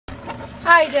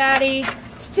Hi, Daddy.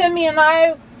 It's Timmy and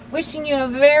I wishing you a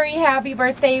very happy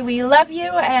birthday. We love you,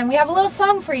 and we have a little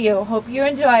song for you. Hope you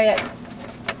enjoy it.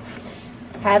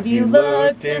 Have you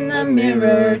looked in the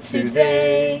mirror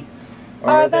today?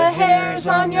 Are the hairs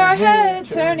on your head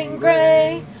turning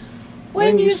gray?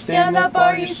 When you stand up,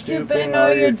 are you stooping?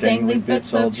 Are your dangly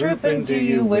bits all drooping? Do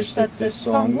you wish that this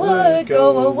song would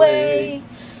go away?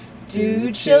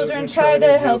 Do children try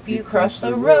to help you cross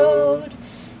the road?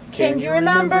 Can you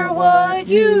remember what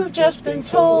you've just been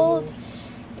told?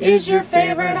 Is your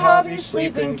favorite hobby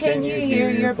sleeping? Can you hear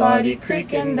your body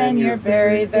creaking? Then you're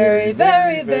very, very,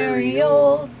 very, very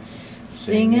old.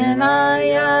 Singing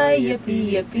aye,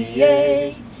 yippee, yippee,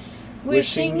 yay.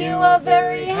 Wishing you a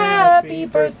very happy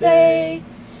birthday.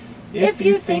 If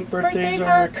you think birthdays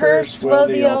are a curse, well,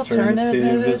 the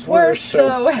alternative is worse.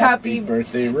 So happy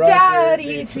birthday,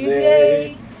 Daddy,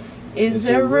 today. Is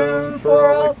there room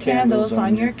for all candles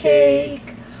on your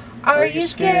cake? Are you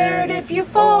scared if you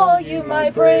fall you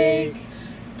might break?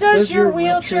 Does your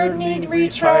wheelchair need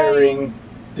retiring?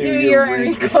 Do your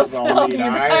ankles all need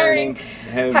ironing?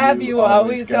 Have you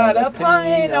always got a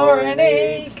pine or an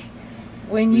ache?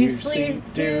 When you sleep,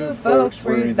 do folks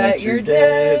worry that you're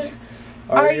dead?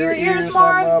 Are your ears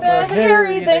more of the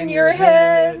hairy than your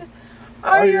head?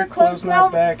 Are your clothes now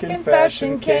back in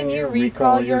fashion? Can you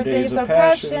recall your days of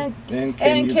passion? And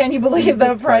can you believe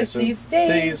the price these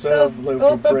days of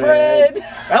loaf of bread?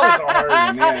 That was a hard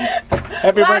one, man.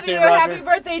 Happy birthday, Roger. Happy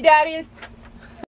birthday, Daddy.